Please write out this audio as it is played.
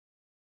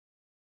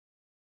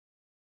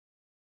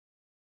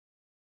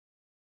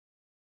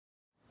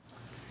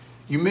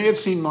You may have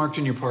seen marked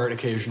in your part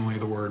occasionally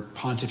the word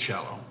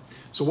Ponticello.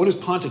 So what does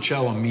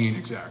Ponticello mean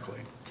exactly?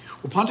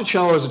 Well,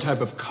 Ponticello is a type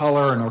of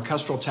color and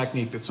orchestral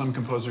technique that some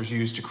composers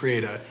use to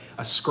create a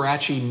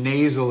scratchy,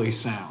 nasally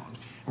sound.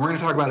 And we're going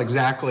to talk about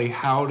exactly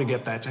how to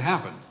get that to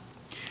happen.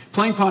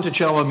 Playing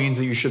Ponticello means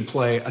that you should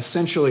play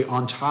essentially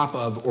on top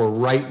of or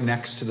right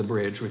next to the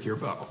bridge with your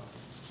bow.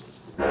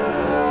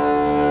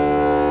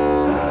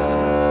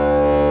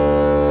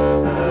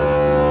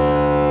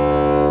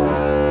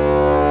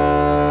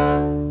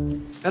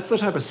 That's the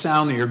type of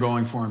sound that you're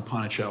going for in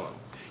Ponticello.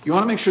 You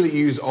want to make sure that you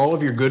use all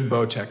of your good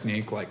bow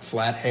technique, like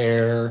flat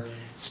hair,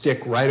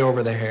 stick right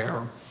over the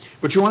hair,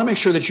 but you want to make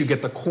sure that you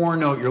get the core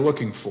note you're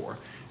looking for.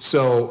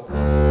 So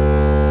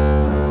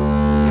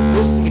if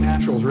this D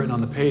natural is written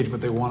on the page, but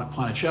they want it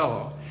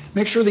Ponticello,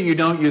 make sure that you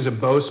don't use a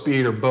bow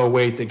speed or bow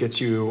weight that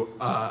gets you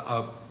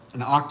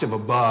an octave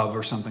above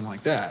or something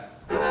like that.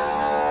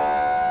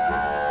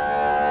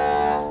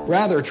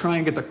 Rather, try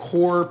and get the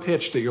core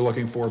pitch that you're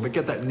looking for, but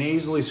get that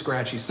nasally,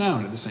 scratchy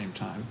sound at the same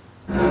time.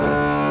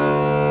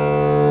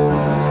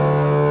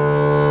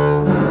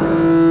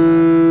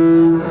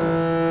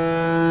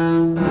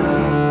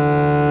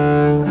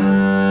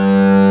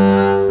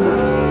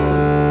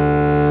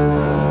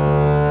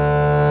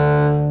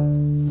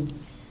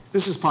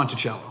 This is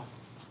Ponticello.